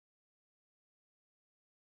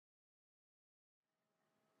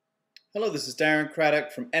Hello, this is Darren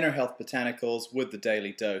Craddock from EnerHealth Botanicals with the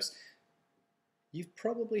Daily Dose. You've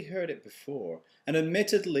probably heard it before, and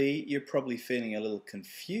admittedly, you're probably feeling a little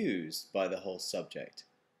confused by the whole subject.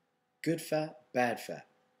 Good fat, bad fat.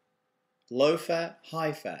 Low fat,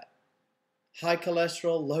 high fat. High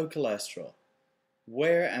cholesterol, low cholesterol.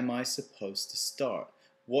 Where am I supposed to start?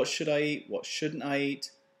 What should I eat? What shouldn't I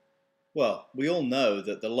eat? Well, we all know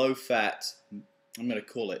that the low fat, I'm going to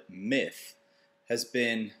call it myth, has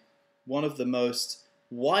been one of the most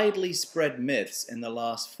widely spread myths in the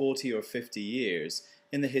last 40 or 50 years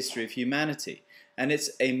in the history of humanity. And it's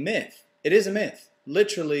a myth. It is a myth.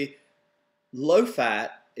 Literally, low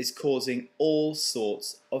fat is causing all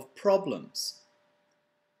sorts of problems.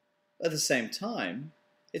 At the same time,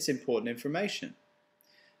 it's important information.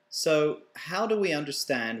 So how do we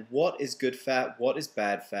understand what is good fat, what is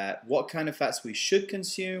bad fat, what kind of fats we should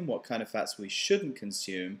consume, what kind of fats we shouldn't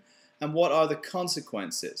consume, and what are the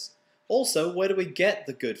consequences? Also, where do we get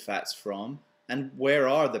the good fats from, and where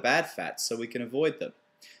are the bad fats so we can avoid them?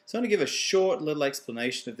 So I'm going to give a short little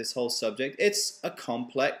explanation of this whole subject. It's a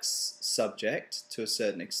complex subject to a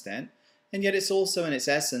certain extent, and yet it's also in its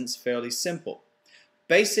essence fairly simple.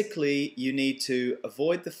 Basically, you need to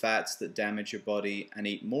avoid the fats that damage your body and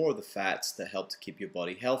eat more of the fats that help to keep your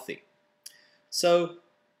body healthy. So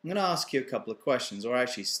I'm going to ask you a couple of questions, or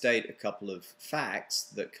actually state a couple of facts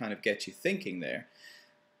that kind of get you thinking there.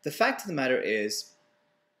 The fact of the matter is,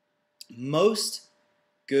 most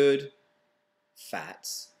good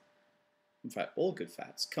fats, in fact all good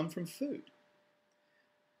fats, come from food.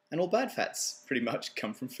 And all bad fats pretty much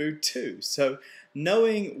come from food too. So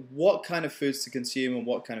knowing what kind of foods to consume and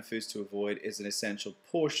what kind of foods to avoid is an essential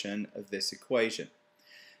portion of this equation.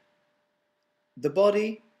 The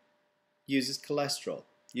body uses cholesterol.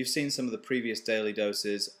 You've seen some of the previous daily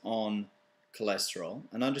doses on cholesterol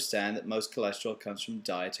and understand that most cholesterol comes from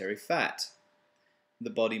dietary fat. The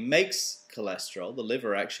body makes cholesterol. The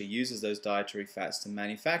liver actually uses those dietary fats to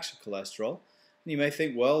manufacture cholesterol. And you may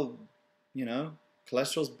think, well,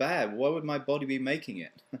 cholesterol's bad. Why would my body be making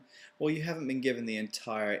it? Well, you haven't been given the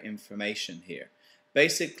entire information here.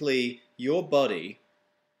 Basically, your body,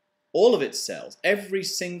 all of its cells, every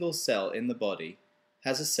single cell in the body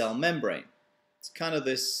has a cell membrane. It's kind of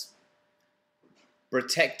this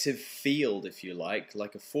protective field, if you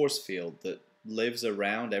like a force field that lives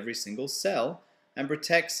around every single cell and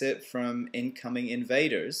protects it from incoming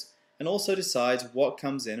invaders, and also decides what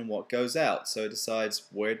comes in and what goes out. So it decides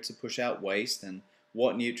where to push out waste and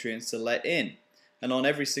what nutrients to let in. And on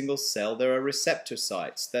every single cell there are receptor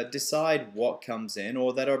sites that decide what comes in,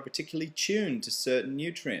 or that are particularly tuned to certain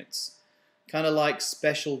nutrients. Kind of like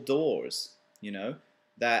special doors,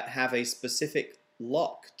 that have a specific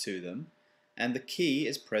lock to them, and the key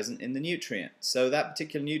is present in the nutrient. So that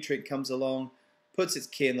particular nutrient comes along, puts its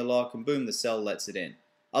key in the lock, and boom, the cell lets it in.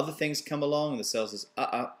 Other things come along and the cell says,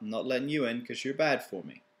 I'm not letting you in because you're bad for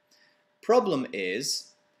me. Problem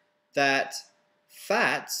is that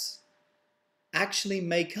fats actually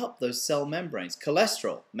make up those cell membranes.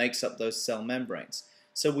 Cholesterol makes up those cell membranes.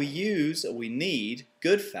 So we need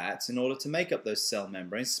good fats in order to make up those cell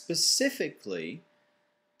membranes. Specifically,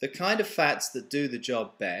 the kind of fats that do the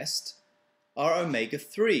job best are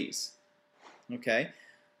omega-3s. Okay?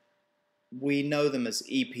 We know them as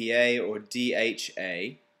EPA or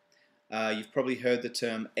DHA. You've probably heard the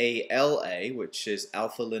term ALA, which is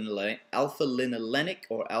alpha-linolenic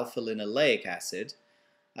or alpha-linoleic acid.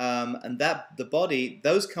 And the body,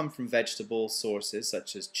 those come from vegetable sources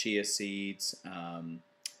such as chia seeds,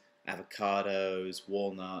 avocados,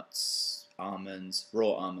 walnuts, almonds,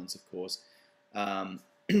 raw almonds of course.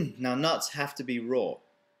 Now nuts have to be raw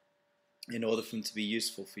in order for them to be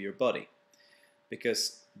useful for your body,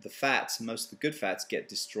 because the fats, most of the good fats, get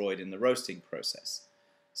destroyed in the roasting process.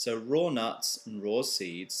 So raw nuts and raw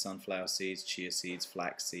seeds, sunflower seeds, chia seeds,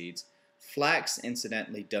 flax seeds. Flax,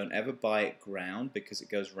 incidentally, don't ever buy it ground because it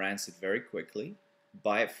goes rancid very quickly.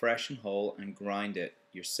 Buy it fresh and whole and grind it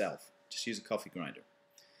yourself. Just use a coffee grinder.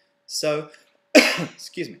 So,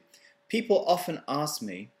 excuse me, people often ask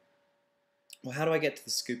me, well, how do I get to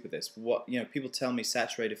the scoop of this? People tell me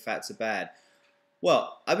saturated fats are bad.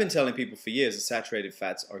 Well, I've been telling people for years that saturated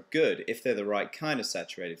fats are good if they're the right kind of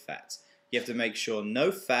saturated fats. You have to make sure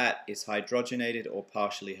no fat is hydrogenated or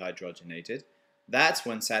partially hydrogenated. That's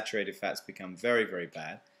when saturated fats become very, very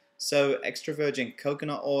bad. So extra virgin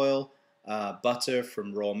coconut oil, butter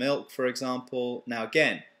from raw milk, for example. Now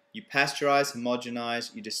again, you pasteurize,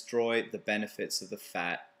 homogenize, you destroy the benefits of the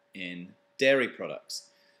fat in dairy products.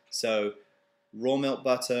 So raw milk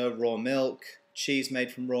butter, raw milk, cheese made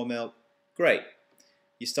from raw milk, great.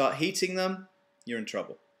 You start heating them, you're in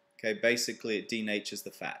trouble. Okay, basically it denatures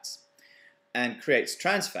the fats. and creates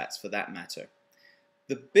trans fats for that matter.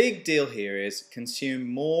 The big deal here is consume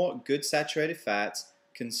more good saturated fats,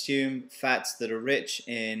 consume fats that are rich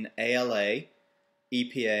in ALA,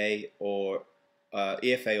 EPA, or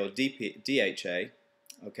EFA or DHA,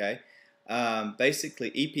 okay?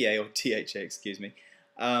 Basically EPA or DHA, excuse me,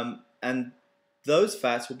 and those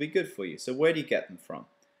fats will be good for you. So where do you get them from?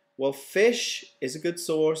 Well, fish is a good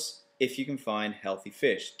source if you can find healthy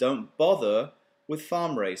fish. Don't bother with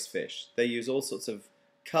farm-raised fish. They use all sorts of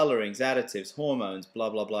colorings, additives, hormones, blah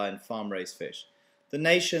blah blah in farm-raised fish.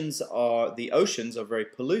 The oceans are very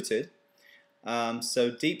polluted,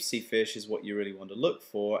 so deep sea fish is what you really want to look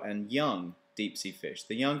for, and young deep sea fish.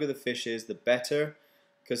 The younger the fish is, the better,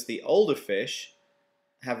 because the older fish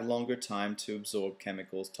have a longer time to absorb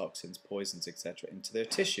chemicals, toxins, poisons, etc. into their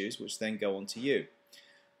tissues, which then go on to you.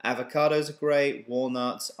 Avocados are great,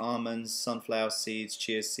 walnuts, almonds, sunflower seeds,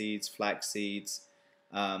 chia seeds, flax seeds,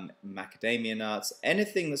 macadamia nuts.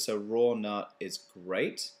 Anything that's a raw nut is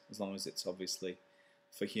great, as long as it's obviously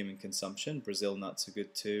for human consumption. Brazil nuts are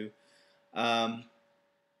good too.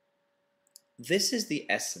 This is the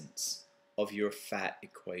essence of your fat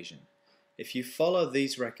equation. If you follow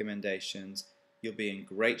these recommendations, you'll be in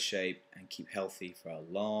great shape and keep healthy for a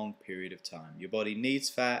long period of time. Your body needs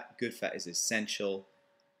fat. Good fat is essential.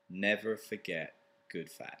 Never forget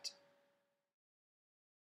good fat.